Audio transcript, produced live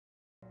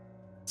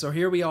So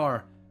here we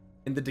are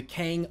in the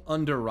decaying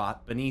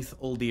Underrot beneath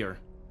Uldir.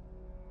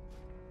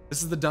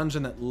 This is the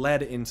dungeon that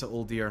led into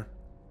Uldir.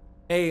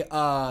 Hey,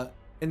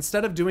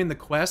 instead of doing the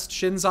quest,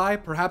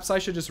 Shinzai, perhaps I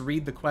should just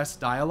read the quest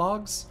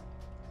dialogues?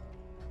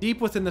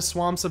 Deep within the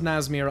swamps of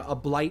Nazmir, a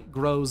blight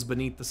grows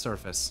beneath the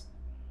surface.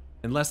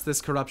 Unless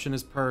this corruption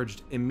is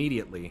purged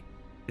immediately,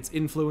 its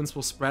influence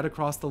will spread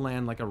across the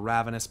land like a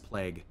ravenous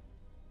plague,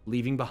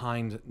 leaving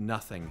behind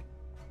nothing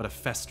but a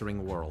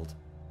festering world.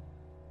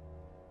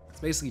 It's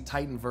basically a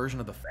Titan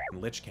version of the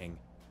f***ing Lich King.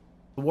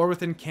 The war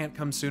within can't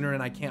come sooner,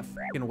 and I can't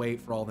f***ing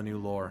wait for all the new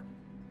lore.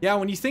 Yeah,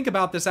 when you think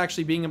about this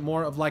actually being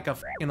more of like a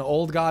f***ing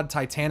old god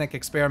Titanic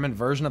experiment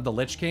version of the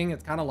Lich King,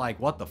 it's kind of like,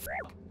 what the f***?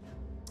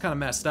 It's kind of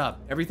messed up.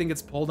 Everything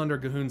gets pulled under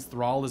Gahun's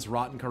thrall as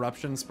rotten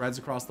corruption spreads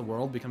across the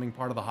world, becoming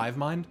part of the hive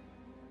mind.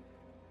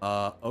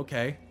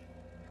 Okay.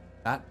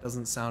 That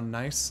doesn't sound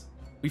nice.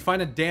 We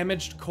find a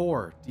damaged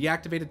core,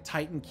 deactivated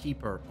Titan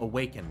Keeper,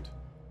 awakened.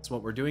 That's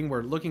what we're doing.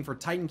 We're looking for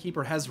Titan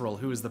Keeper Hezrel,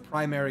 who is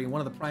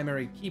one of the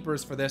primary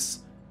keepers for this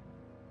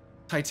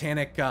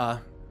Titanic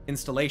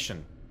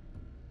installation.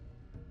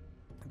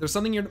 There's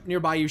something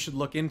nearby you should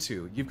look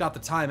into. You've got the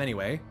time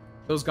anyway.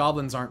 Those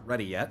goblins aren't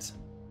ready yet.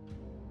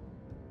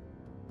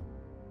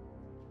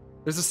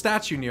 There's a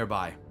statue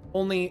nearby.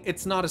 Only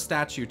it's not a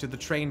statue to the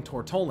trained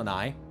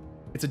Tortolani.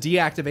 It's a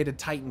deactivated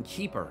Titan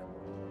Keeper.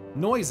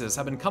 Noises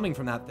have been coming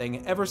from that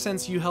thing ever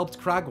since you helped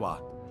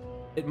Kragwa.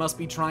 It must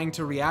be trying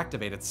to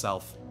reactivate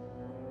itself.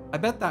 I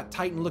bet that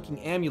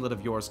Titan-looking amulet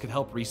of yours could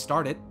help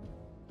restart it.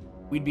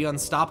 We'd be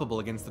unstoppable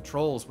against the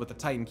trolls with the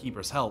Titan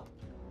Keeper's help.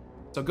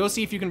 So go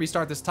see if you can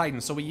restart this Titan.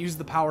 So we use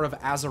the power of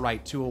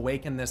Azerite to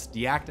awaken this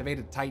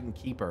deactivated Titan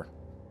Keeper.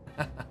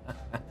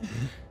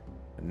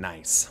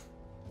 Nice.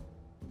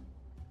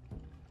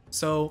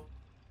 So,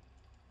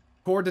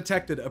 core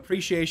detected,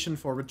 appreciation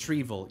for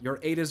retrieval. Your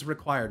aid is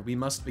required. We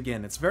must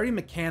begin. It's very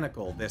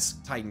mechanical, this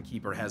Titan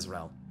Keeper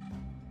Hezrel.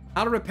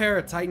 How to repair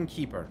a Titan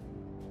Keeper.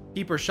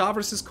 Keeper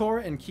Shavras' core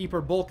and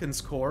Keeper Bulkin's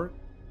core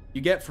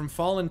you get from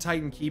fallen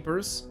Titan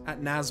Keepers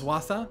at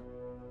Nazwatha.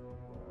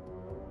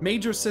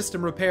 Major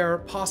system repair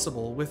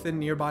possible within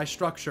nearby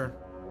structure.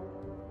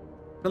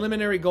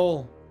 Preliminary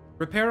goal.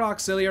 Repair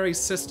auxiliary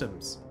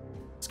systems.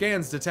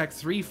 Scans detect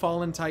 3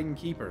 fallen Titan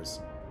Keepers.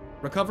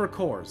 Recover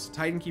cores.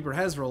 Titan Keeper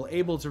Hezrel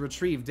able to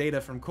retrieve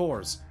data from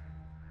cores.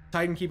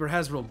 Titan Keeper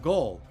Hezrel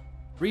goal.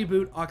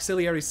 Reboot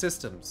auxiliary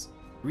systems.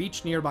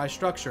 Reach nearby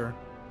structure.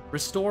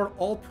 Restore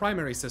all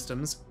primary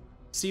systems.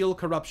 Seal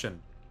corruption.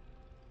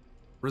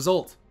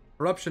 Result.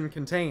 Corruption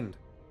contained.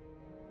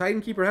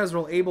 Titan Keeper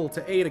Hezrel able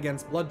to aid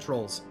against blood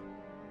trolls.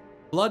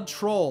 Blood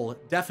troll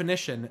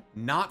definition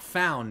not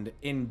found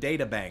in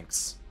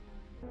databanks.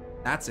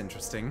 That's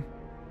interesting.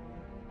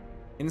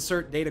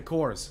 Insert data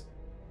cores.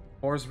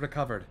 Cores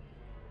recovered.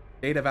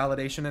 Data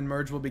validation and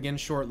merge will begin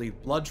shortly.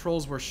 Blood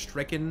trolls were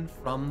stricken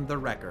from the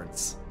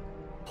records.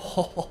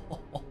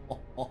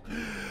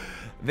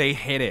 They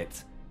hid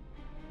it.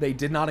 They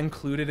did not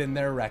include it in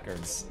their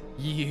records.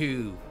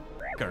 You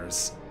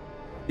f***ers.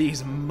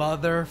 These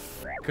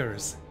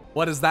motherfuckers.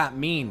 What does that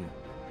mean?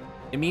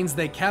 It means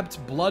they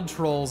kept blood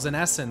trolls, in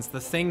essence,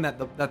 the thing that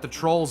the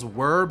trolls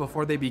were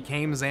before they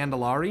became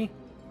Zandalari?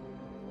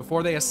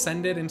 Before they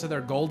ascended into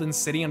their golden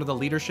city under the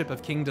leadership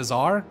of King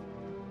Dazar?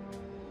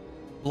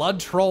 Blood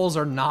trolls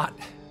are not...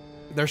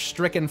 They're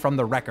stricken from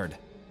the record.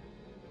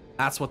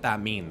 That's what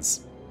that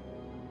means.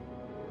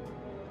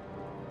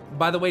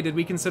 By the way, did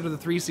we consider the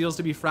 3 seals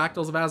to be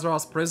fractals of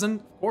Azeroth's prison?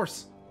 Of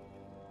course.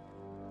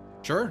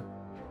 Sure.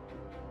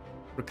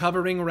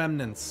 Recovering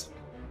remnants.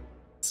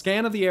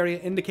 Scan of the area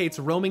indicates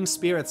roaming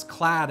spirits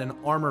clad in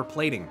armor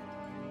plating.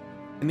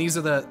 And these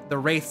are the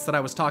wraiths that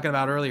I was talking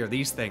about earlier,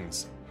 these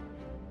things.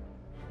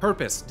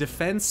 Purpose,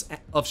 defense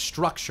of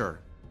structure,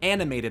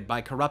 animated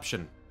by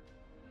corruption.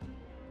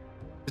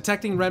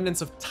 Detecting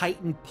remnants of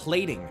Titan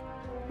plating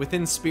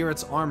within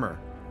spirits' armor.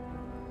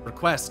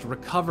 Request,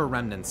 recover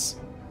remnants.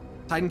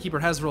 Titan Keeper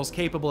Hezrel is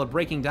capable of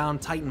breaking down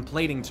Titan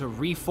plating to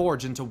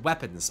reforge into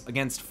weapons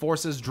against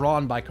forces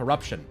drawn by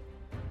corruption.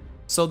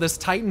 So this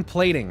Titan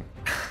plating...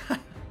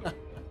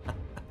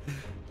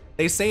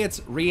 They say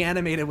it's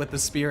reanimated with the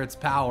spirit's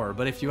power,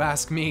 but if you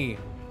ask me,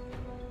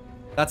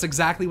 that's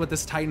exactly what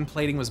this Titan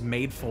plating was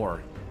made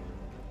for.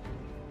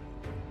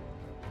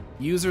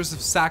 Users of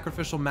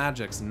sacrificial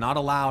magics not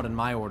allowed in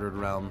my ordered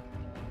realm.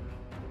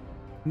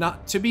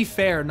 Not to be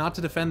fair, not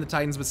to defend the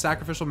Titans, but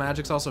sacrificial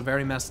magic's also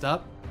very messed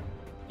up.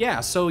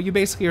 Yeah, so you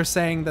basically are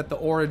saying that the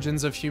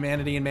origins of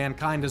humanity and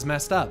mankind is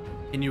messed up.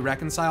 Can you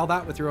reconcile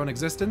that with your own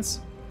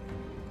existence?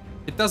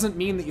 It doesn't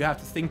mean that you have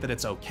to think that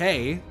it's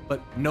okay, but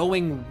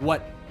knowing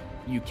what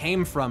you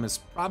came from is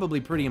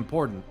probably pretty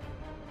important.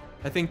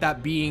 I think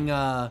that being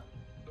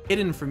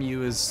hidden from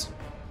you is,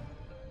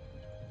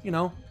 you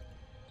know,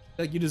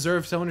 that you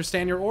deserve to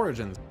understand your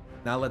origins.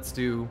 Now let's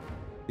do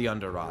the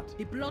Underrot.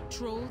 The blood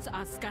trolls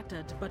are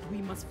scattered, but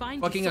we must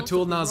find fucking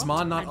Atul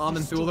Nazman, not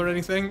Amanthul or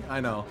anything.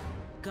 I know.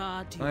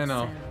 Guard I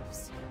know.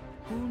 yourselves.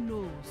 Who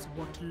knows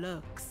what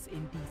lurks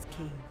in these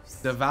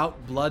caves?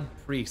 Devout blood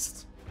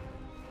priest.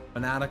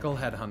 Fanatical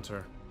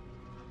headhunter.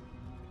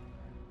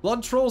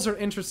 Blood trolls are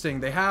interesting.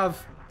 They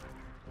have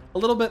a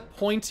little bit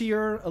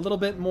pointier, a little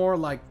bit more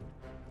like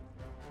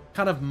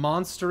kind of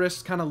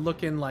monstrous kind of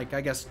looking, like,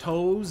 I guess,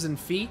 toes and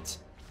feet.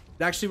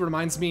 It actually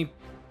reminds me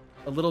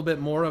a little bit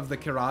more of the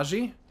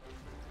Kiraji.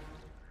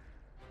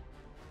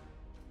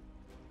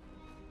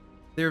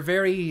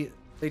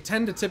 They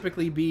tend to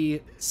typically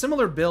be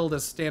similar build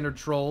as standard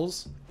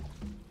trolls.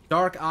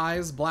 Dark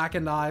eyes,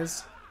 blackened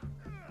eyes.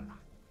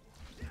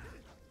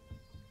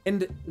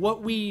 And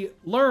what we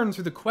learn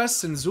through the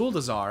quests in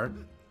Zuldazar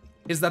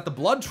is that the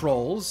blood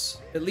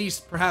trolls, at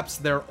least perhaps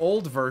their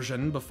old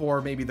version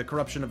before maybe the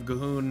corruption of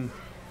Gahun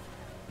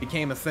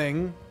became a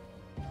thing,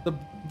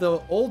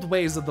 the old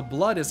ways of the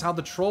blood is how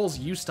the trolls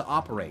used to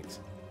operate.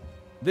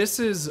 This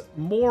is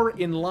more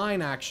in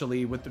line,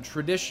 actually, with the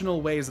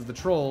traditional ways of the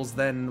trolls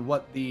than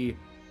what the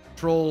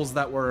trolls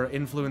that were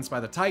influenced by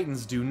the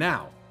Titans do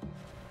now.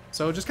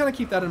 So just kind of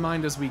keep that in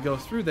mind as we go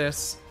through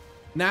this.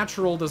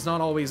 Natural does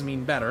not always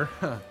mean better,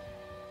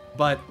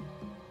 but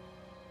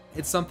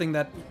it's something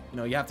that, you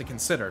know, you have to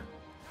consider.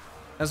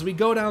 As we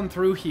go down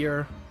through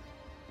here,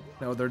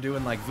 you know, they're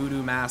doing like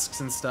voodoo masks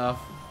and stuff,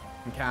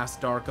 and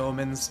cast dark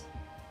omens.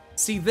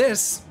 See,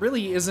 this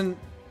really isn't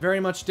very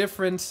much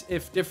different,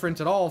 if different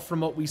at all,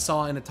 from what we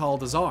saw in Atal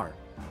Dazar.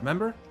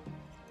 Remember?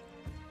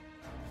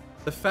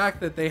 The fact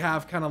that they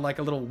have kind of like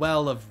a little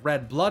well of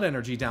red blood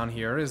energy down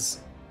here is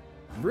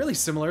really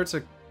similar to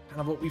kind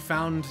of what we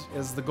found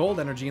as the gold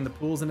energy in the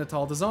pools in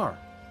Atal Dazar.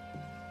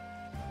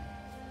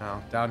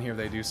 Now, down here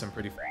they do some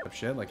pretty fucked up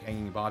shit, like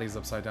hanging bodies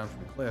upside down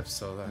from cliffs,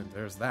 so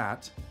there's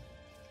that.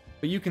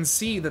 But you can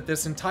see that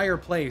this entire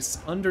place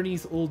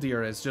underneath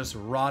Uldir is just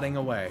rotting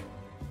away.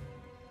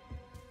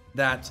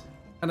 That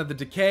kind of the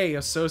decay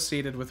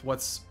associated with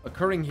what's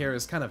occurring here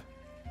is kind of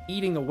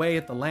eating away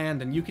at the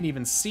land, and you can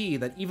even see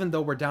that even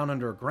though we're down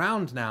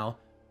underground now,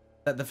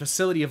 that the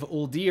facility of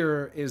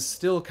Uldir is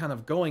still kind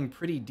of going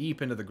pretty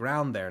deep into the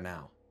ground there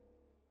now.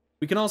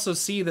 We can also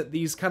see that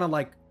these kind of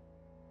like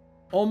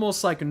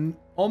almost like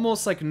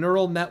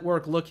neural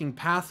network looking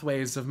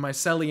pathways of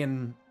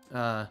mycelian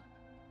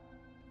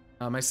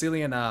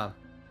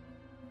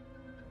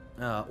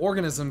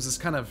organisms is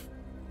kind of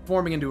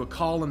forming into a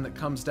column that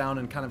comes down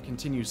and kind of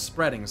continues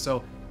spreading.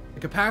 So the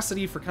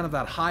capacity for kind of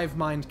that hive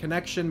mind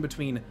connection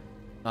between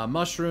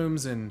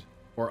mushrooms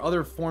or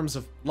other forms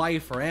of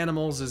life or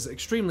animals is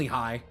extremely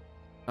high,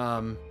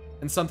 and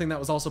something that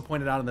was also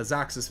pointed out in the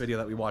Zaxxas video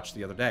that we watched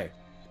the other day.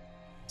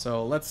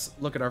 So let's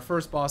look at our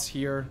first boss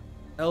here,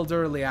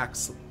 Elder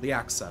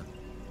Liaxa.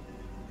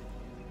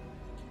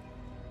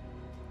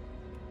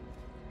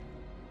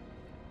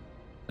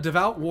 A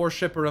devout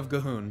worshipper of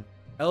Gahun,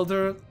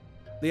 Elder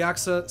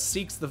Liaxa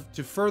seeks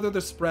to further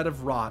the spread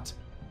of rot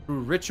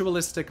through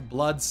ritualistic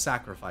blood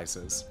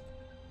sacrifices.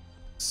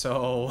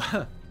 So,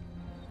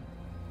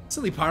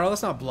 silly Pyro,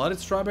 that's not blood,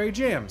 it's strawberry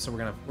jam. So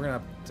we're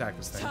gonna attack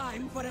this thing.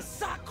 Time for a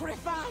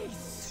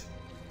sacrifice!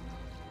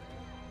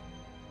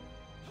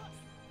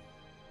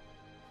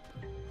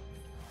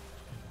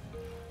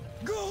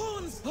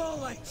 Goons,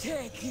 oh, I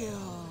take you!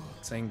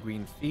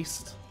 Sanguine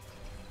Feast.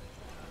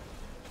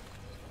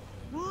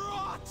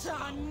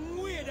 Rotten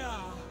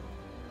Wither!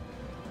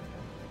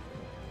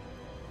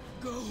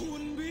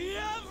 Gahun be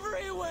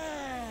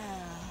everywhere!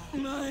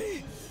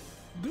 My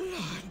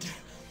blood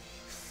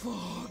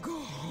for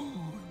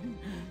Gahun.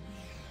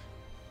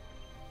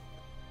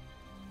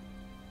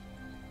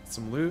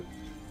 Some loot.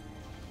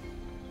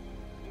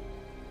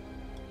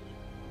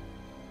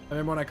 I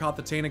remember when I caught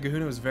the Taina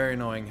Gahun, it was very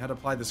annoying. Had to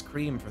apply this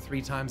cream for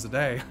 3 times a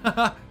day.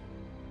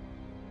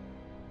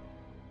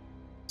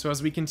 So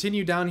as we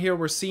continue down here,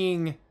 we're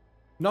seeing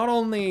not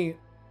only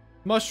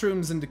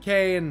mushrooms and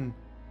decay and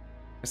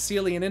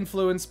mycelian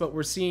influence, but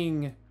we're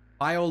seeing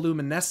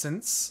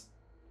bioluminescence.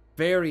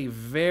 Very,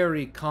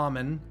 very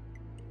common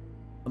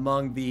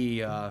among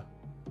the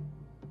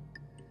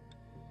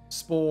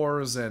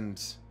spores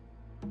and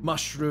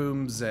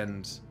mushrooms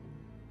and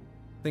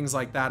things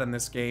like that in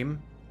this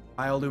game.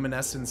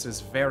 Bioluminescence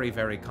is very,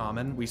 very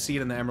common. We see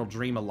it in the Emerald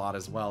Dream a lot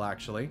as well,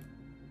 actually.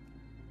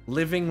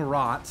 Living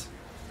rot.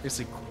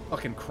 Basically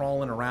fucking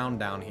crawling around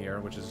down here,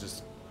 which is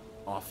just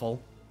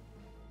awful.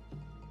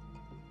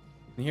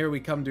 And here we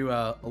come to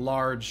a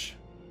large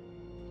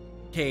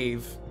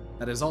cave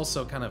that is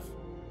also kind of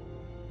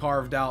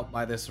carved out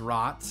by this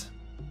rot.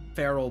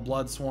 Feral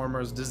blood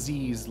swarmers,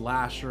 diseased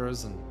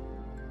lashers, and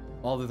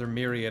all of their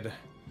myriad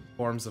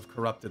forms of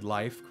corrupted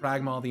life.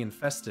 Cragmaw the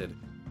Infested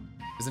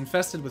is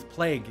infested with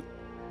plague,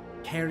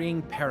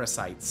 carrying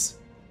parasites.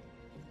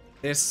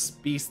 This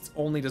beast's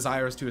only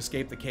desire is to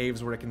escape the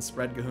caves where it can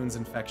spread Gahun's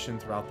infection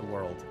throughout the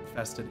world.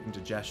 Infested,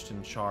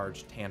 indigestion,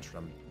 charged,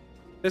 tantrum.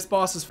 This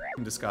boss is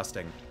f***ing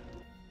disgusting.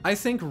 I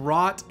think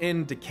rot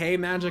and decay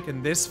magic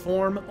in this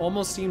form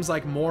almost seems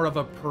like more of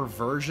a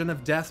perversion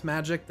of death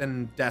magic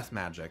than death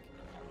magic.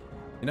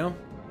 You know?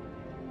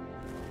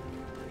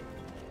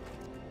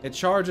 It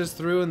charges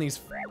through and these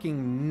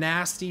fucking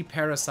nasty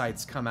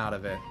parasites come out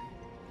of it.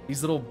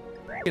 These little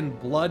fucking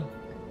blood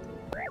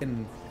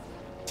fucking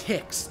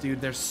ticks, dude.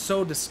 They're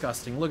so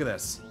disgusting. Look at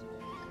this.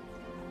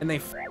 And they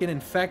fucking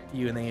infect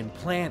you and they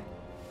implant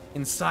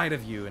inside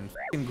of you and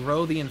fucking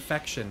grow the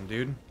infection,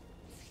 dude.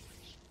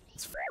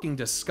 It's fucking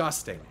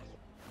disgusting.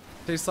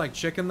 Tastes like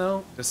chicken,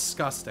 though?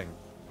 Disgusting.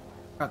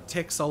 Got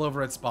ticks all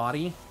over its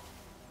body.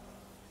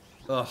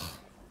 Ugh.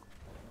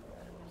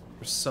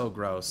 They're so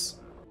gross.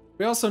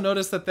 We also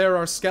notice that there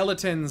are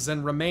skeletons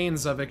and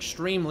remains of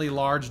extremely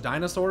large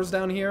dinosaurs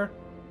down here.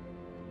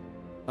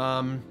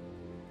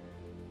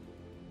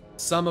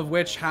 Some of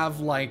which have,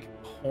 like,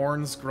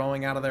 horns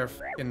growing out of their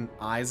fucking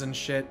eyes and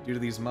shit due to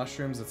these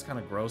mushrooms. It's kind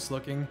of gross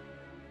looking.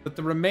 But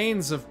the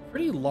remains of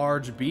pretty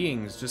large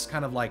beings just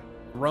kind of, like,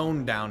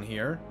 grown down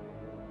here.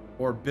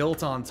 Or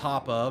built on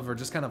top of, or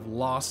just kind of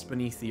lost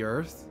beneath the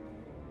earth.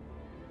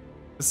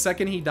 The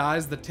second he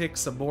dies, the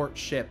ticks abort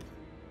ship.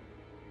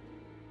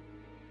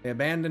 They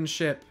abandon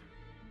ship,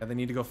 and they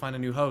need to go find a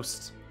new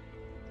host.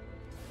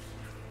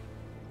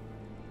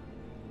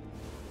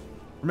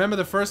 Remember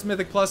the first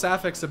Mythic Plus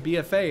affix of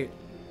BF8?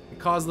 It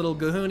caused little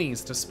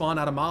Gahoonies to spawn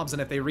out of mobs,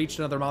 and if they reached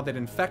another mob, they'd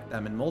infect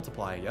them and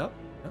multiply. Yep.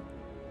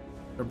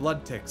 They're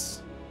blood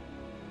ticks.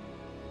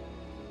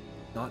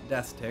 Not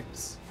death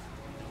ticks.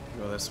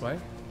 Go this way.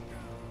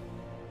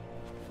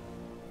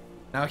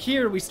 Now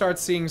here we start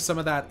seeing some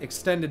of that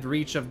extended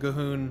reach of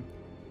Gahoon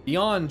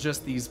beyond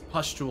just these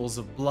pustules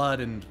of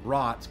blood and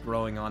rot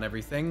growing on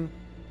everything,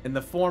 in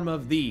the form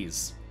of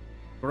these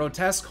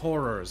grotesque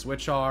horrors,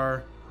 which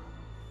are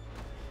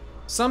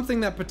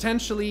something that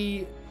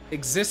potentially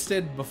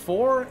existed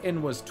before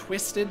and was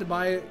twisted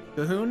by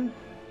Gahoon,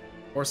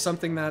 or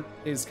something that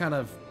is kind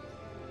of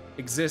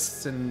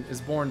exists and is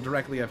born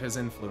directly of his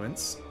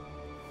influence.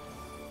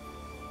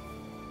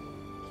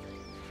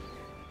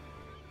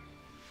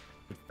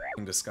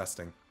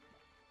 Disgusting.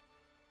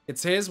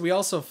 It's his. We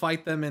also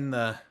fight them in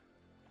the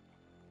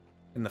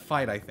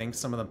fight, I think.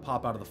 Some of them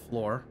pop out of the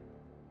floor.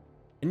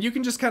 And you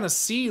can just kind of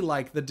see,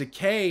 like, the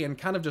decay and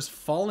kind of just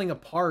falling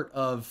apart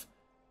of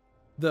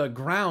the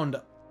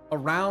ground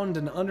around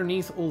and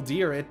underneath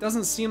Uldir. It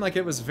doesn't seem like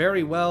it was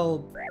very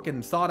well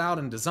fucking thought out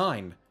and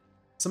designed.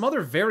 Some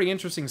other very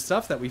interesting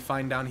stuff that we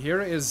find down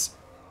here is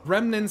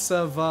remnants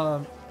of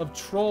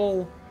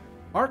troll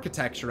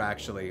architecture,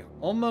 actually.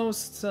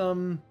 Almost,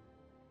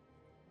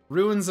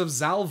 ruins of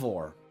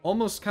Zalvor.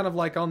 Almost kind of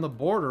like on the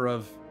border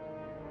of,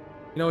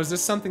 you know, is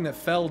this something that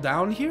fell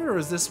down here, or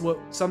is this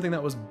something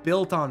that was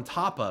built on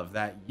top of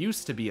that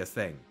used to be a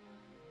thing?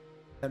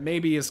 That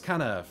maybe is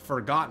kind of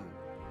forgotten.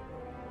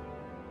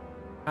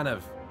 Kind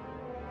of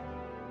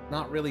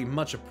not really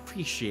much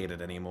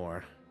appreciated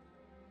anymore.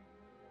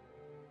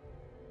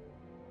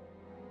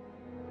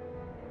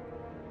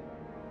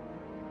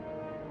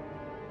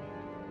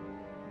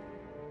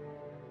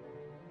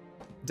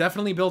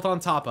 Definitely built on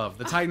top of.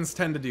 The Titans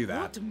tend to do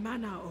that. What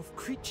manner of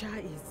creature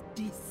is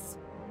this?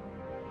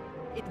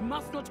 It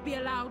must not be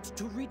allowed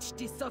to reach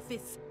the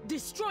surface.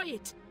 Destroy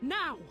it,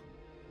 now!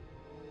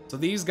 So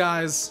these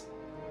guys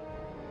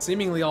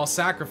seemingly all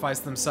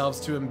sacrificed themselves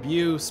to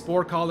imbue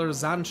Sporecaller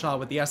Zancha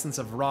with the essence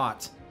of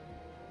rot,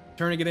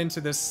 turning it into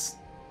this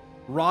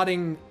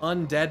rotting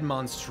undead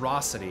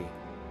monstrosity.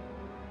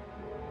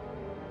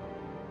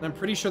 And I'm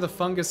pretty sure the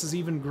fungus is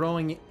even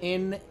growing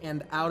in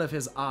and out of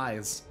his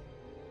eyes.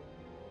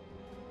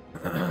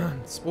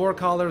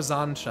 Sporecaller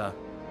Zancha.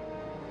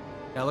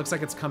 Yeah, it looks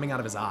like it's coming out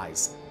of his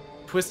eyes.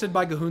 Twisted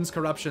by Gahoon's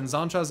corruption,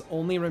 Zancha's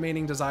only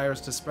remaining desire is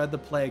to spread the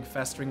plague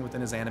festering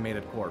within his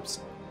animated corpse.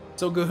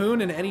 So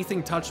Gahoon and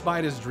anything touched by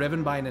it is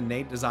driven by an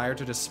innate desire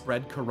to just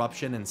spread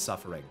corruption and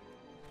suffering.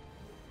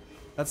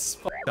 That's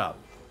fucked up.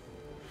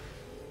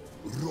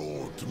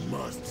 Rot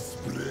must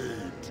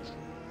spread.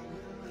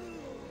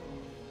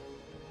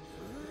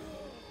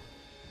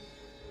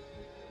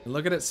 And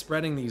look at it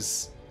spreading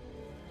these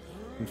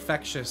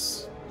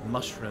infectious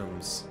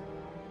mushrooms.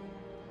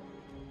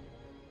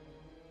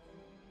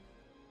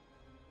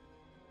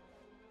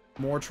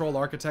 More troll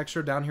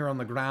architecture down here on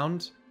the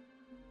ground,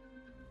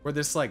 where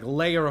this like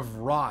layer of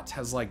rot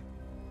has like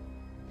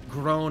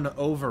grown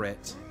over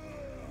it.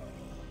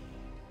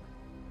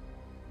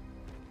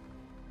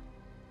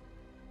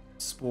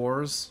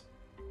 Spores.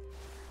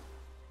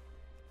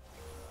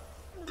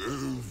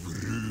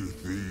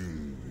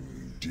 Everything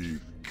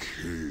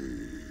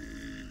decays.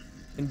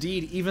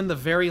 Indeed, even the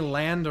very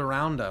land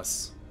around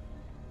us.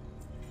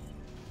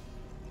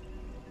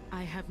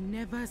 I have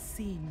never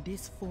seen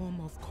this form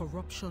of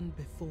corruption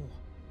before.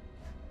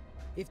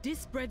 If this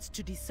spreads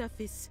to the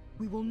surface,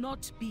 we will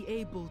not be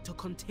able to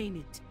contain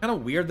it. Kind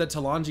of weird that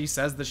Talanji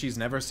says that she's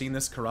never seen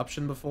this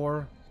corruption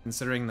before,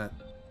 considering that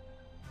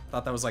I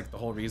thought that was like the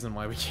whole reason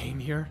why we came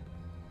here.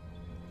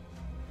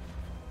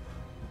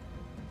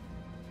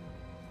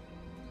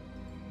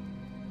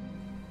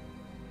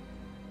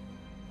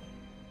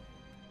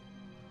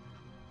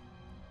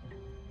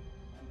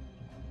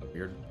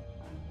 Weird.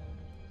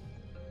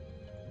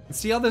 And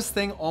see how this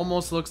thing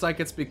almost looks like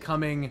it's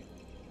becoming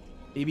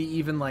maybe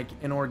even like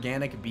an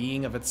organic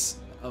being of its,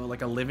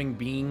 like a living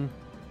being.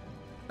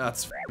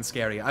 That's f***ing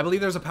scary. I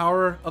believe there's a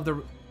power of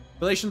the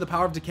relation to the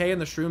power of decay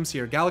and the shrooms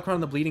here. Galakron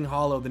and the Bleeding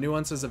Hollow, the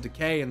nuances of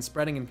decay and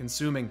spreading and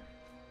consuming.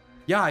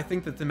 Yeah, I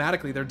think that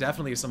thematically there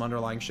definitely is some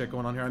underlying shit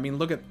going on here. I mean,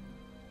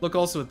 look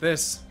also at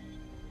this.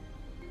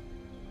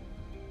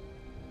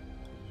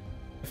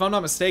 If I'm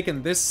not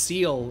mistaken, this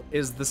seal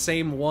is the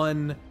same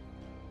one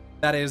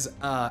that is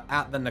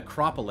at the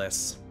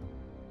necropolis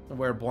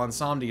where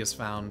Bwonsamdi is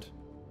found.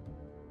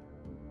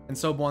 And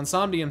so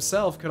Bwonsamdi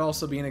himself could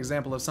also be an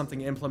example of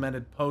something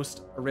implemented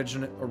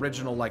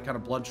post-original like kind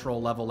of blood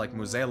troll level, like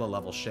Muzela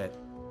level shit.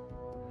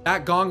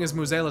 That gong is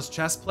Muzela's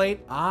chest plate?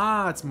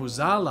 Ah, it's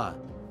Muzala.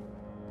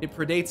 It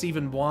predates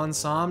even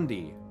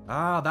Bwonsamdi.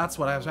 Ah, that's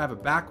what I have to have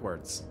it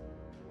backwards.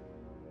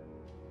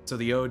 So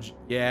the OG,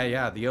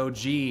 yeah, the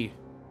OG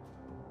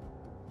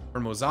for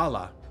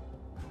Muzala.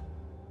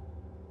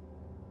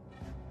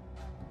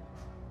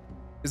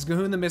 Is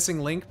Gahun the missing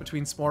link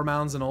between Spore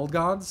Mounds and Old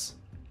Gods?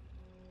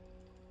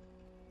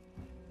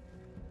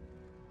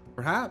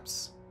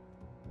 Perhaps.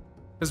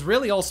 Because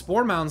really all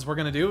Spore Mounds we're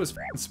gonna do is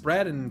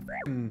spread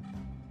and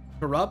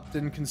corrupt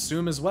and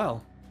consume as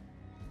well.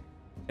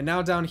 And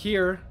now down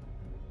here,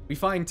 we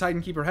find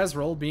Titan Keeper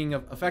Hezrol being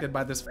affected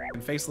by this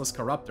faceless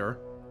corruptor,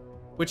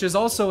 which is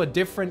also a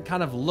different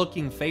kind of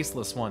looking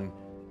faceless one.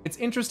 It's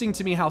interesting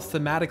to me how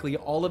thematically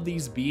all of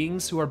these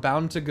beings who are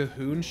bound to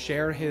Gahun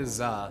share his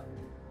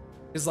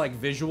like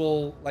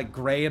visual, like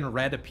gray and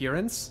red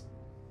appearance.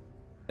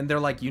 And they're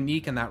like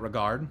unique in that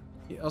regard.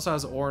 He also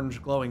has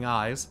orange glowing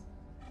eyes.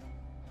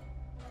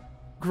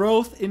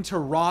 Growth into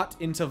rot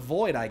into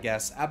void, I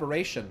guess.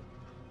 Aberration.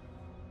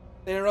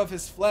 They're of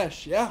his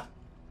flesh, yeah.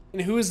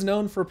 And who is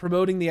known for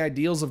promoting the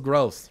ideals of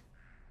growth?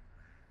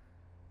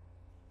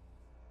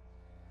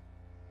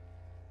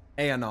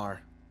 Aeonar.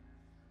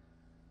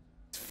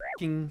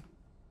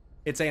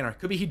 It's Aeonar.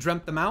 Could be he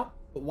dreamt them out,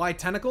 but why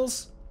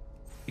tentacles?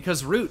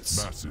 Because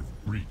roots.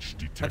 Massive breach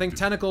detected. I think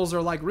tentacles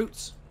are like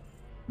roots.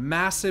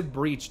 Massive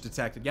breach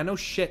detected. Yeah, no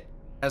shit,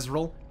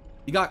 Hezrol.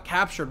 You got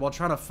captured while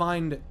trying to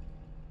find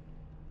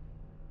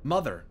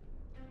Mother.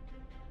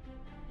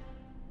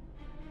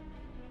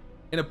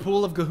 In a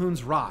pool of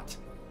Gahun's rot.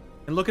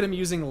 And look at him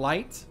using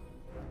light.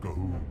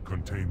 Gahun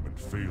containment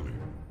failing.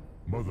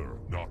 Mother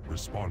not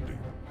responding.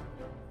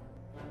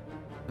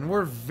 And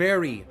we're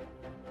very,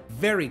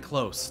 very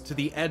close to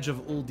the edge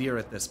of Uldir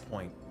at this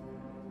point.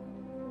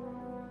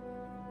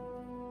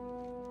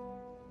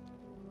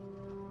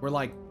 We're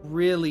like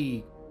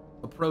really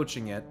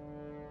approaching it.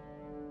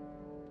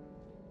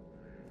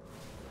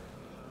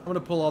 I'm gonna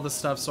pull all this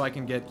stuff so I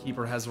can get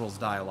Keeper Hezrol's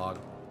dialogue.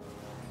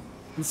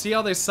 And see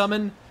how they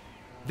summon?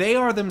 They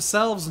are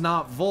themselves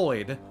not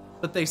void,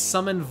 but they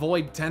summon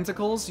void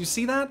tentacles. You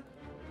see that?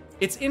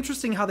 It's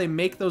interesting how they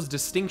make those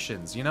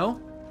distinctions, you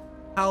know?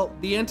 How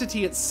the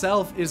entity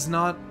itself is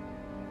not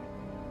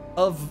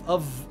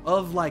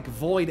of like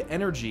void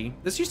energy.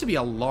 This used to be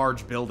a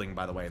large building,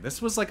 by the way.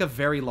 This was like a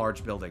very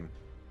large building.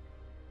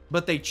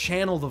 But they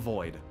channel the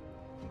void.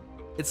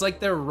 It's like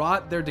their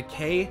rot, their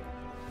decay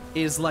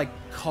is like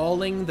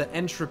calling the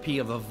entropy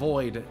of the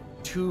void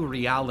to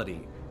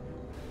reality.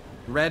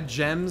 Red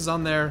gems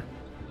on their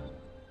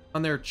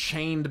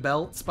chained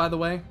belts, by the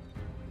way.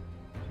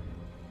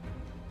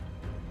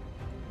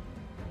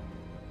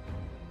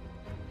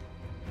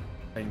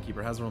 Titan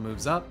Keeper Hezrol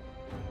moves up.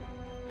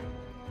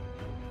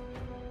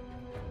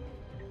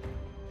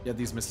 Yeah,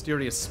 these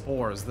mysterious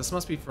spores. This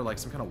must be for like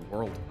some kind of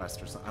world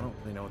quest or something. I don't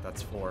really know what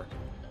that's for.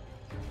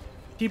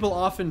 People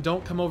often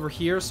don't come over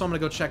here, so I'm gonna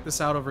go check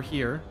this out over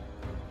here.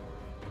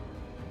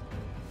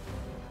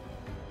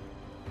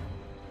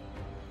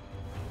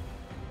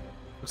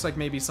 Looks like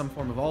maybe some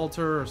form of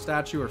altar or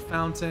statue or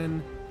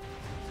fountain.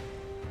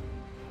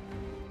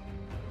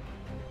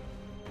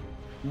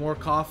 More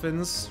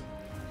coffins.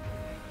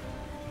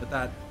 With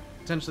that,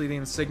 potentially the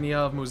insignia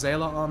of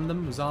Muzela on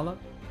them, Muzala.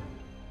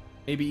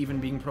 Maybe even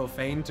being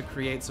profaned to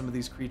create some of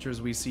these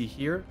creatures we see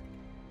here.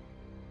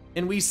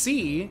 And we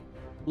see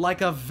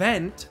like a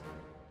vent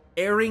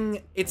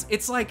airing,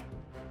 it's like,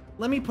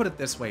 let me put it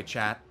this way,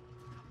 chat.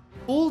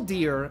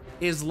 Uldir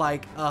is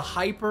like a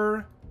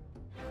hyper,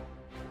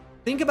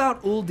 think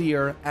about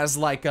Uldir as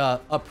like a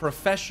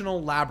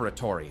professional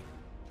laboratory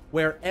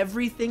where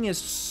everything is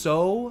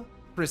so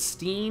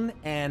pristine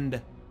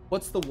and,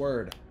 what's the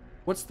word?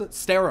 What's the,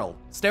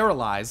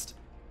 sterilized,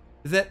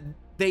 that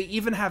they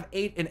even have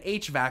an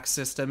HVAC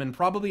system and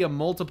probably a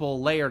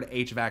multiple layered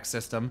HVAC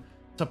system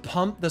to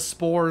pump the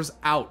spores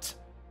out.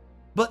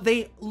 But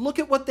they look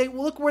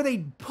where they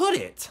put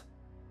it.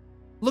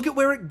 Look at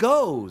where it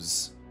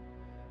goes.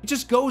 It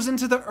just goes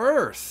into the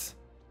earth.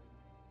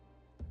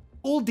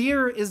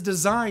 Uldir is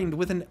designed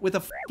with a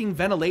fucking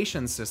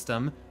ventilation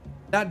system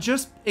that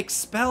just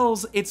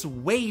expels its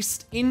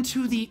waste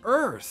into the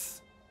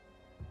earth.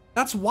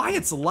 That's why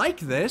it's like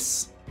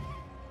this.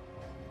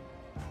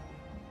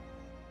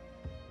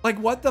 Like,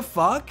 what the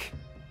fuck?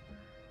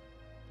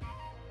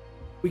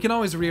 We can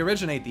always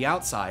re-originate the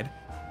outside.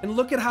 And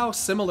look at how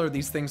similar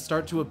these things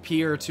start to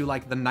appear to,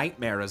 like, the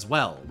Nightmare as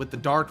well, with the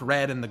dark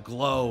red and the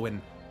glow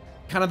and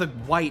kind of the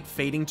white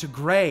fading to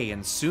gray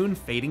and soon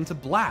fading to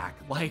black.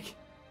 Like,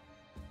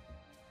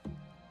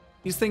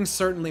 these things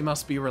certainly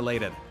must be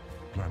related.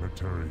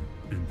 Planetary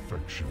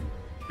infection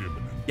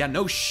imminent. Yeah,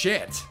 no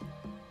shit.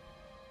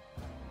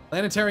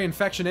 Planetary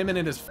infection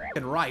imminent is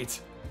f***ing right.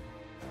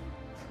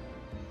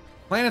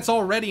 Planet's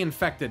already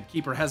infected,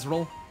 Keeper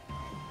Hezrol.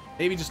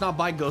 Maybe just not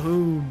by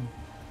Gahoon.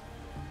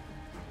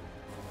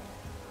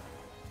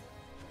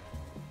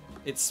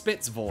 It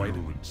spits void.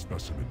 Virulent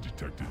specimen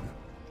detected.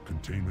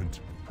 Containment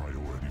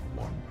priority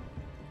 1.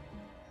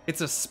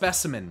 It's a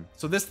specimen.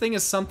 So this thing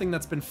is something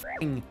that's been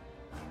f***ing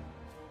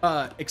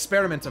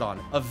experimented on.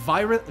 A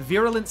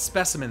virulent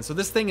specimen. So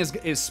this thing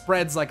is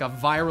spreads like a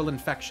viral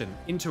infection.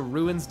 Into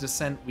Ruin's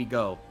Descent we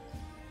go.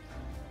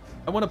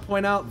 I want to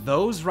point out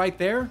those right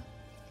there.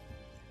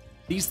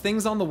 These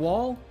things on the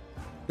wall,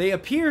 they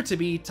appear to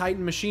be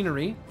Titan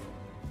machinery,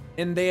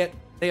 and they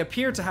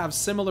appear to have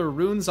similar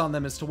runes on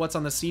them as to what's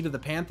on the seat of the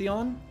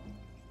Pantheon.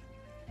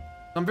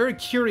 I'm very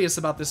curious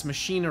about this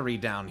machinery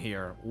down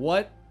here.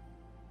 What,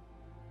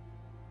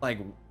 like,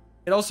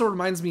 it also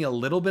reminds me a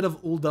little bit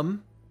of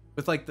Uldum,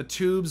 with like the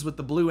tubes with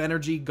the blue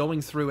energy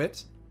going through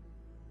it.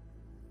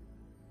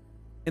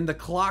 And the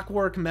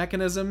clockwork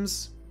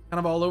mechanisms kind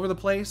of all over the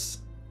place.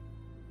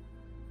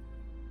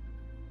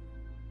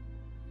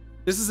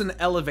 This is an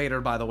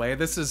elevator, by the way.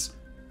 This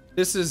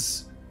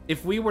is,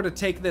 if we were to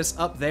take this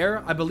up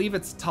there, I believe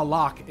it's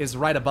Talak is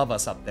right above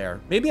us up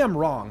there. Maybe I'm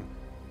wrong,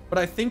 but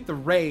I think the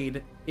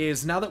raid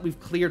is, now that we've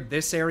cleared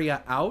this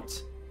area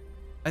out,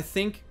 I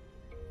think,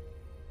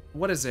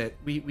 what is it?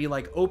 We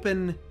like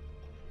open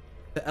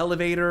the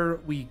elevator,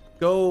 we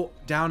go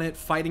down it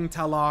fighting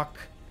Talak,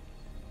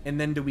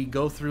 and then do we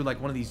go through like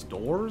one of these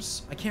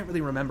doors? I can't really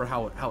remember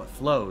how it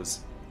flows.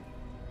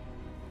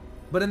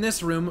 But in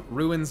this room,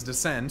 Ruin's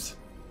Descent,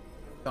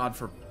 God,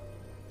 for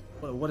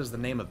what is the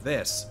name of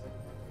this?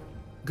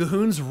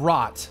 Gahoon's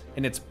Rot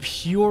in its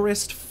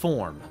purest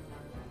form.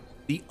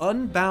 The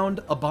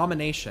unbound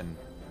abomination.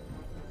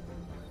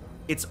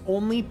 Its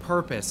only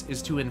purpose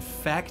is to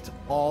infect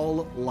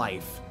all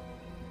life.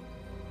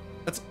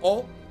 That's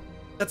all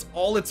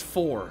it's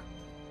for.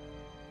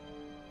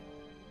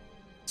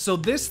 So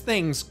this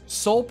thing's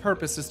sole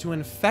purpose is to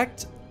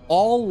infect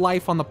all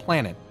life on the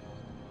planet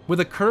with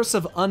a curse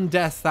of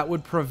undeath that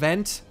would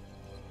prevent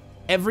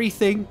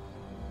everything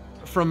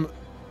from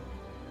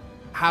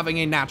having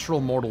a natural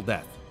mortal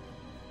death.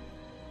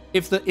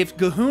 If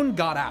Gahoon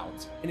got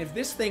out, and if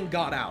this thing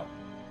got out,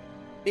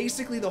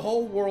 basically the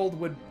whole world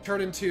would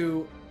turn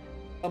into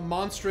a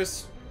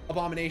monstrous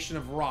abomination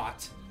of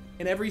rot,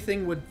 and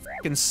everything would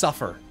fucking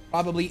suffer,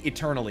 probably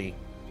eternally,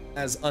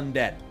 as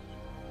undead.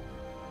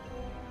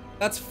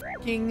 That's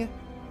fucking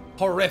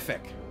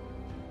horrific.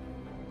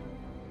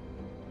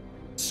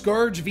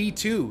 Scourge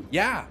V2,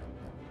 yeah.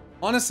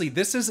 Honestly,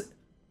 this is,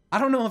 I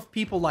don't know if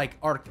people like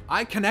are,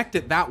 I connect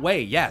it that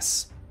way,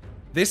 yes.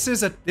 This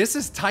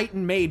is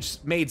Titan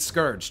made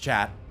Scourge,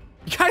 chat.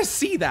 You guys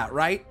see that,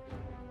 right?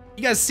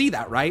 You guys see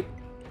that, right?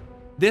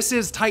 This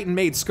is Titan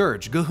made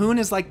Scourge. Gahoon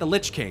is like the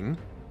Lich King,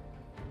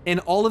 and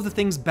all of the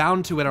things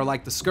bound to it are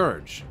like the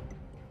Scourge.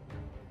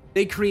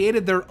 They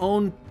created their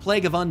own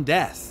plague of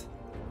undeath.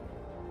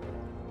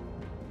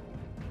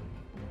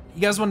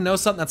 You guys want to know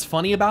something that's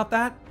funny about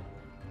that?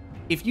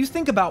 If you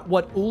think about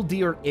what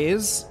Uldir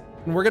is,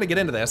 and we're gonna get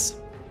into this,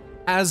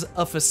 as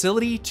a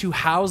facility to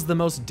house the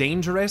most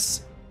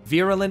dangerous,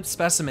 virulent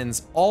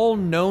specimens, all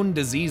known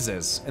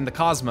diseases in the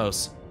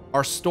cosmos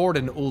are stored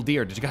in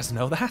Uldir. Did you guys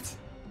know that?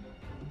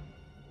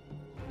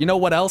 You know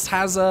what else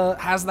has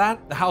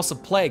that? The House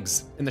of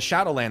Plagues in the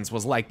Shadowlands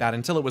was like that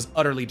until it was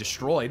utterly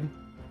destroyed.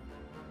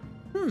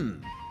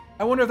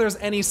 I wonder if there's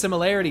any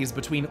similarities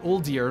between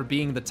Uldir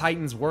being the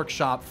Titan's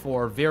workshop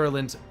for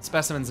virulent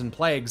specimens and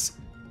plagues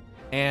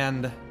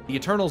and the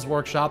Eternal's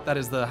workshop that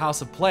is the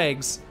House of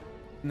Plagues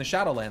in the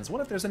Shadowlands.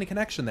 What if there's any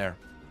connection there?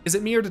 Is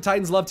it me, or do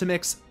Titans love to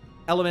mix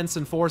elements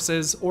and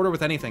forces, order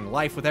with anything,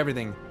 life with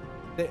everything?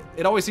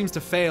 It always seems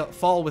to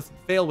fail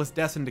with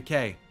death and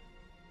decay.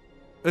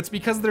 It's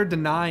because they're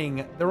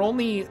denying, they're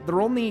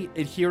only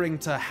adhering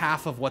to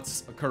half of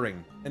what's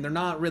occurring, and they're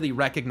not really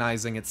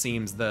recognizing, it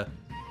seems, the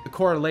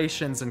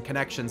correlations and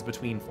connections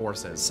between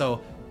forces. So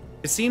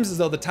it seems as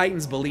though the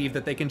Titans believe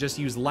that they can just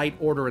use light,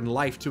 order, and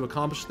life to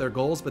accomplish their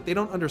goals, but they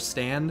don't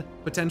understand,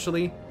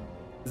 potentially,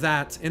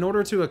 that in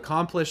order to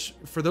accomplish,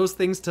 for those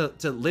things to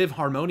live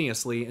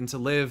harmoniously and to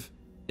live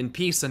in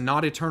peace and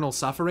not eternal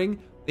suffering,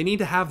 they need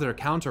to have their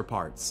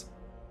counterparts.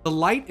 The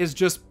light is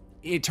just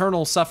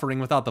eternal suffering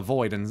without the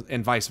void,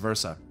 and vice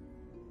versa.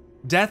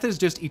 Death is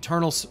just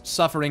eternal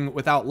suffering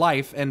without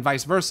life, and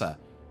vice versa.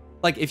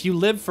 Like, if you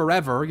live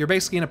forever, you're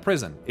basically in a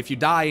prison. If you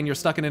die and you're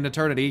stuck in an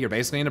eternity, you're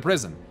basically in a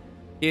prison.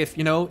 If,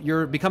 you know,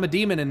 you're become a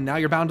demon and now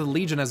you're bound to the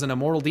Legion as an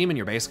immortal demon,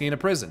 you're basically in a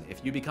prison.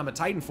 If you become a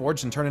Titan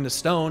Forged and turn into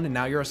stone and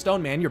now you're a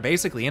stone man, you're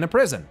basically in a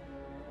prison.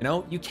 You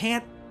know, you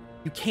can't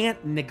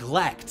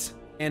neglect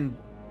and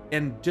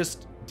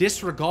just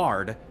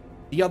disregard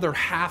the other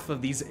half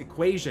of these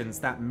equations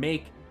that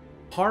make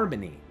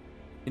harmony.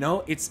 You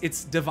know,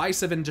 it's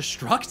divisive and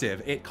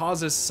destructive. It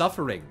causes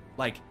suffering.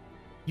 Like,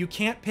 you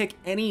can't pick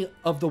any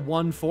of the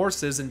one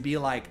forces and be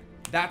like,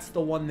 that's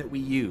the one that we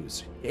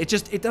use.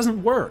 It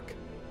doesn't work.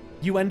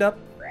 You end up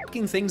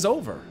fucking things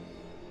over.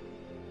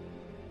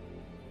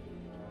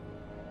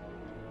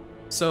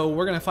 So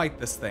we're gonna fight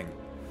this thing.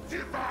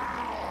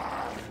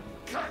 Devour!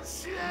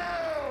 Consume!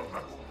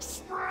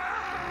 Spread!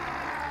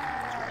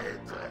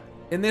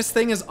 And this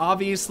thing is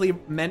obviously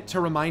meant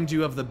to remind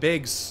you of the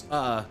big,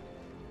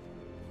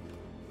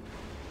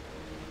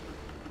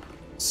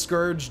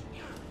 Scourge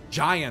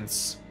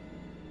giants.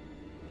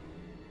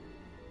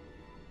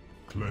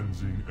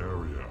 Cleansing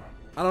area.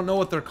 I don't know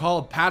what they're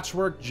called,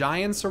 patchwork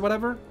giants or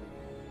whatever.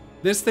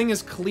 This thing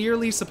is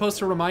clearly supposed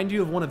to remind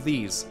you of one of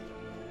these.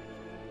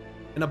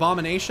 An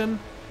abomination.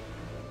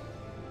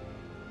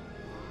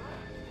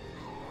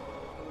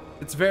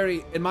 It's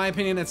very, in my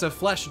opinion, it's a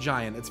flesh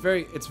giant. It's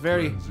very...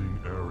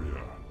 Cleansing area.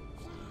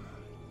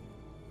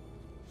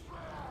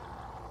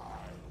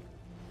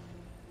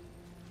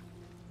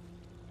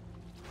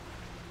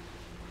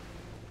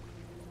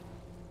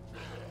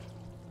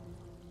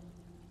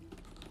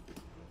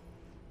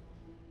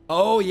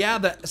 Oh yeah,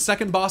 the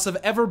second boss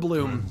of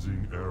Everbloom.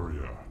 Cleansing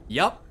area.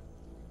 Yup.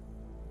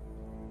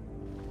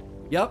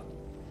 Yup.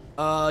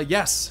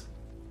 Yes.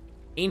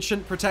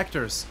 Ancient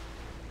protectors.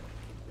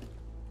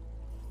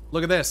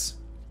 Look at this.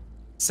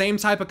 Same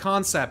type of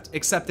concept,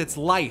 except it's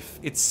life.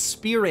 It's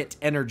spirit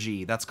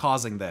energy that's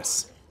causing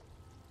this.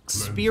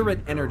 Spirit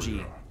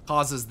energy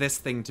causes this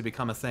thing to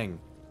become a thing.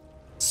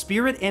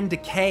 Spirit and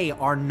decay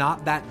are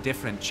not that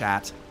different,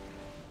 chat.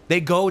 They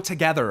go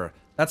together.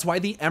 That's why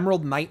the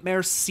Emerald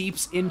Nightmare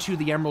seeps into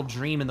the Emerald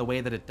Dream in the way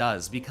that it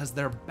does, because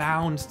they're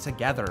bound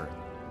together.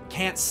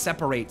 Can't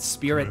separate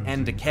spirit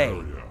and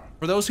decay.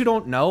 For those who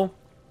don't know,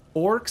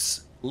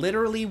 orcs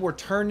literally were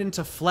turned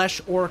into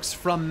flesh orcs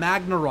from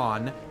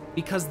Magnaron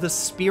because the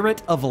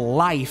spirit of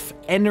life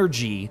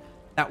energy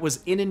that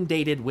was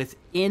inundated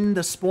within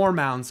the spore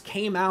mounds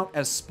came out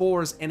as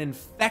spores and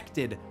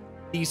infected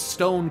these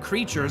stone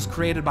creatures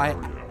created by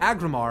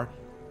Agrimar,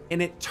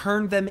 and it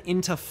turned them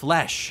into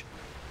flesh.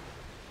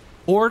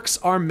 Orcs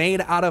are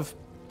made out of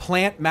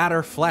plant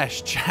matter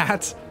flesh,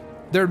 chat.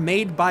 They're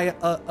made by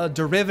a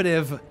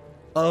derivative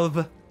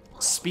of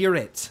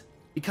spirit,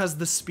 because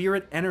the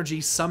spirit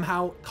energy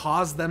somehow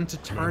caused them to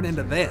turn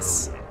into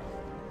this.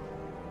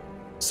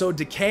 So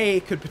decay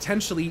could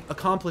potentially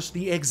accomplish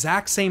the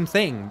exact same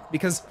thing,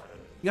 because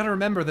you gotta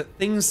remember that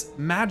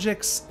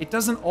magics, it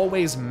doesn't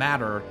always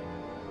matter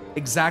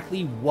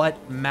exactly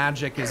what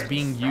magic is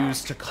being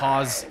used to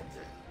cause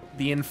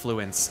the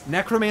influence.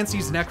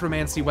 Necromancy's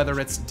necromancy, whether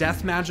it's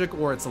death magic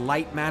or it's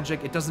light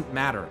magic, it doesn't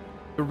matter.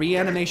 The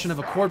reanimation of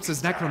a corpse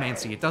is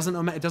necromancy. It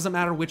doesn't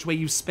matter which way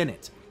you spin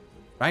it,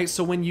 right?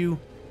 So when you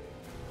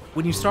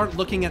start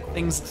looking at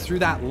things through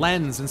that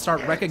lens and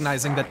start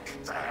recognizing that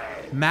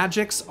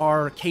magics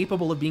are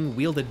capable of being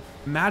wielded,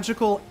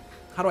 magical,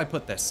 how do I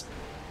put this?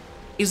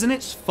 Isn't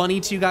it funny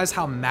to you guys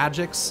how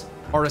magics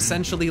are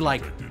essentially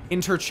like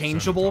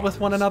interchangeable with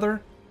one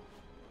another?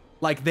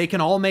 Like they can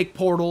all make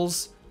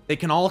portals, they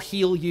can all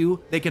heal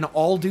you, they can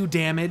all do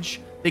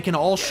damage, they can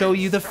all show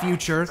you the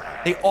future,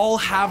 they all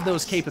have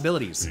those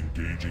capabilities.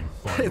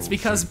 It's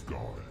because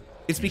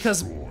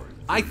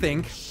I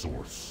think,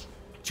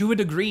 to a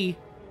degree,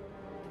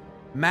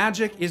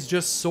 magic is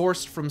just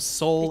sourced from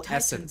soul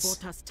essence.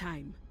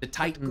 The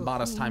Titan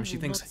bought us time. She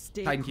thinks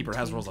Titankeeper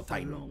has rules of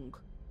Titan.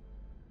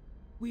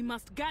 We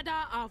must gather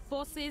our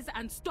forces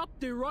and stop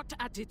the rot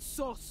at its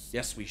source.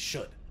 Yes, we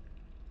should.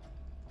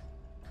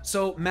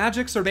 So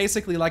magics are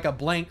basically like a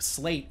blank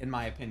slate, in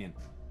my opinion.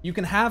 You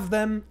can have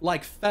them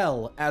like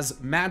Fel as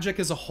magic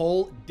as a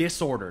whole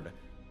disordered.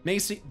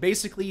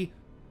 Basically,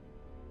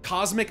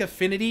 cosmic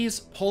affinities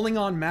pulling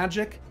on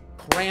magic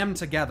crammed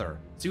together.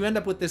 So you end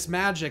up with this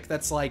magic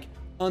that's like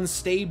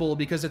unstable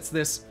because it's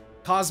this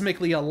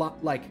cosmically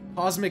aligned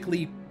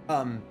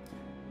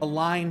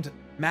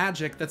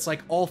magic that's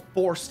like all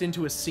forced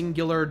into a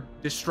singular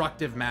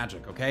destructive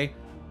magic, okay?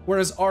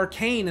 Whereas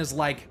arcane is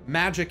like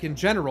magic in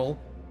general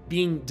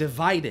being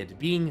divided,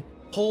 being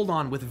pulled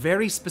on with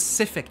very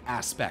specific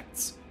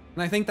aspects.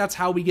 And I think that's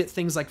how we get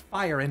things like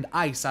fire and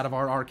ice out of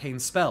our arcane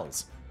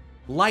spells.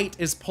 Light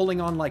is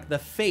pulling on like the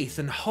faith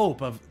and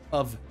hope of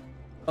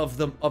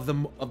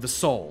the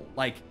soul.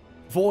 Like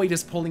void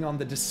is pulling on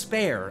the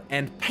despair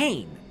and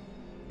pain.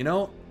 You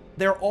know,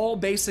 they're all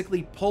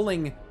basically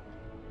pulling.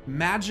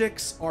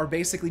 Magics are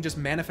basically just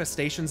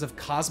manifestations of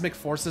cosmic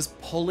forces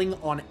pulling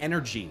on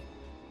energy.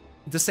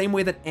 The same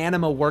way that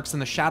anima works in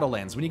the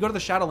Shadowlands. When you go to the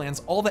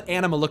Shadowlands, all the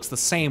anima looks the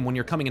same when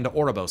you're coming into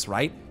Oribos,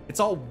 right? It's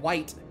all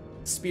white,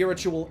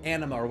 spiritual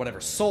anima or whatever,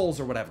 souls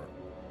or whatever.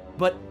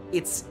 But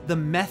it's the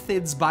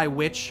methods by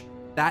which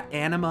that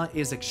anima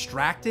is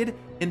extracted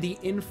and the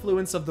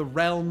influence of the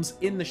realms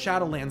in the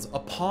Shadowlands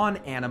upon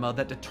anima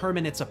that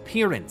determine its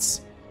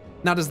appearance.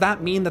 Now, does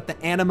that mean that the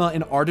anima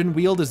in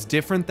Ardenweald is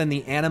different than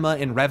the anima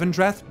in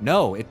Revendreth?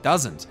 No, it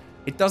doesn't.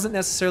 It doesn't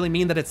necessarily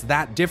mean that it's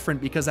that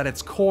different because at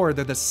its core,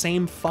 they're the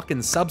same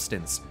fucking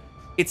substance.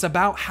 It's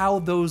about how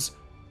those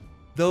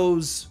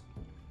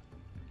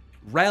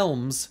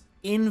realms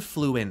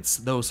influence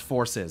those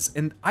forces.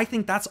 And I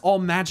think that's all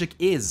magic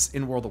is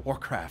in World of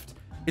Warcraft.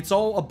 It's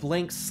all a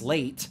blank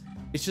slate.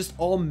 It's just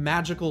all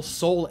magical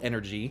soul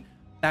energy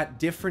that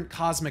different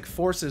cosmic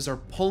forces are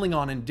pulling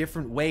on in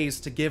different ways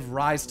to give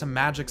rise to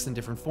magics in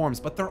different forms,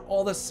 but they're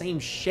all the same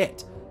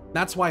shit.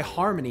 That's why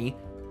harmony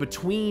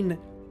between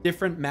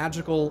different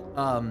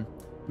magical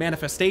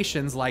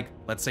manifestations like,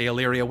 let's say,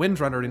 Illyria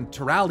Windrunner and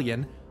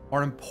Turalian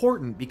are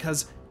important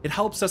because it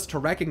helps us to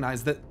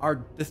recognize that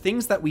the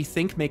things that we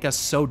think make us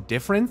so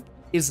different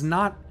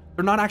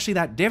they're not actually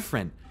that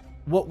different.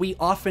 What we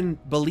often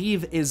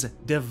believe is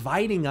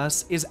dividing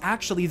us is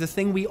actually the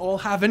thing we all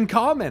have in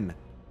common,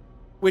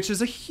 which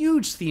is a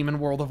huge theme in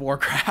World of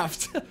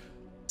Warcraft.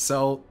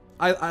 So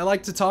I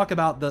like to talk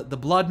about the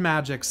blood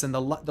magics and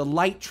the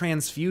light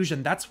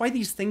transfusion. That's why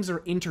these things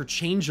are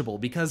interchangeable,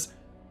 because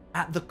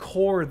at the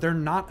core, they're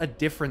not a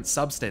different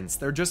substance.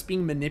 They're just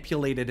being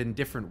manipulated in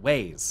different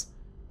ways.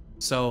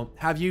 So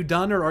have you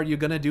done, or are you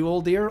gonna do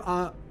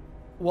Uldir?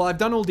 Well, I've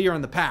done Uldir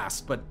in the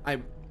past, but I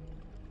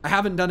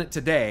haven't done it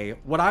today.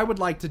 What I would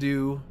like to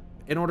do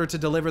in order to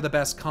deliver the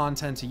best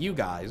content to you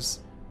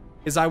guys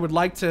is I would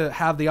like to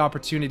have the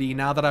opportunity,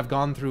 now that I've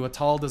gone through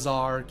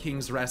Ataldazar,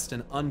 King's Rest,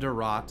 and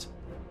Underrot,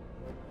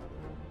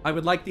 I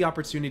would like the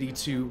opportunity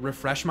to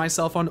refresh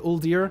myself on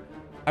Uldir.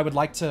 I would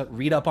like to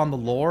read up on the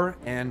lore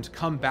and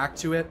come back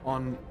to it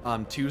on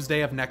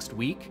Tuesday of next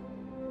week.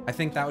 I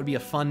think that would be a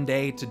fun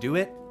day to do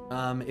it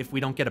if we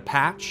don't get a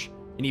patch.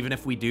 And even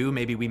if we do,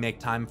 maybe we make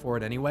time for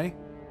it anyway.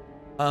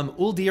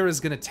 Uldir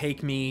is going to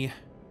take me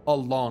a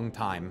long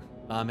time.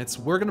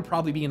 We're going to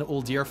probably be in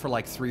Uldir for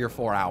like 3 or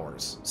 4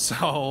 hours.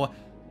 So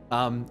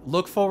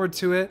look forward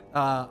to it.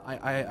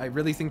 I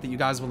really think that you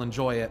guys will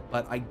enjoy it,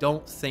 but I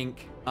don't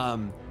think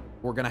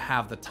we're going to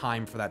have the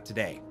time for that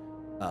today,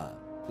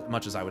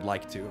 much as I would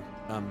like to.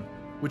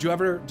 Would you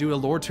ever do a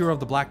lore tour of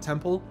the Black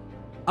Temple?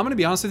 I'm going to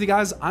be honest with you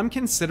guys. I'm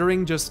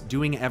considering just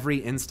doing every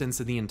instance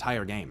of the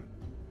entire game.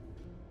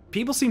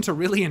 People seem to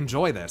really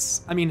enjoy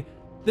this. I mean,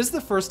 this is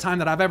the first time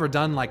that I've ever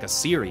done like a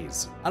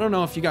series. I don't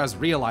know if you guys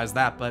realize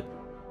that, but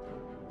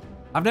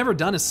I've never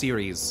done a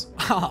series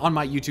on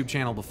my YouTube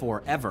channel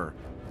before, ever.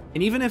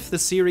 And even if the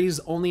series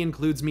only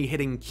includes me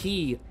hitting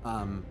key,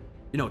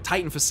 you know,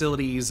 Titan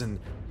facilities and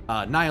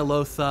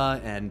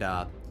Nyalotha and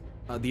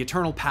the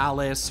Eternal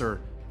Palace or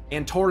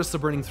Antorus the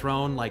Burning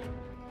Throne, like,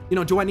 you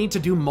know, do I need to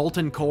do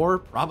Molten Core?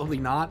 Probably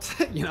not.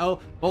 You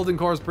know, Molten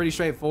Core is pretty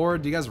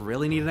straightforward. Do you guys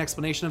really need an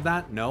explanation of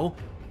that? No.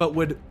 But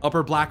would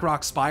Upper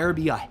Blackrock Spire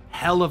be a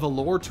hell of a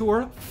lore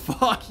tour?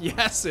 Fuck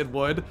yes, it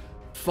would.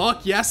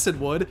 Fuck yes, it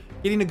would.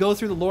 Getting to go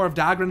through the lore of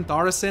Dagran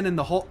Tharasin and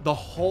the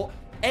whole,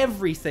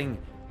 everything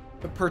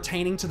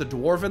pertaining to the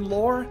Dwarven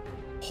lore.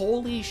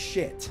 Holy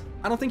shit.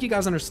 I don't think you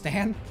guys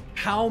understand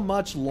how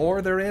much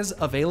lore there is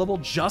available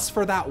just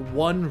for that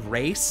one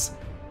race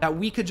that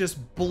we could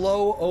just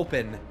blow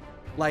open.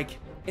 Like,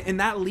 and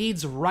that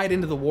leads right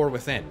into the War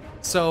Within.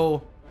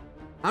 So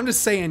I'm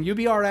just saying,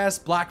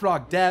 UBRS,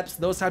 Blackrock Depths,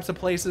 those types of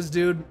places,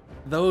 dude,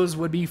 those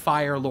would be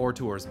fire lore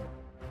tours.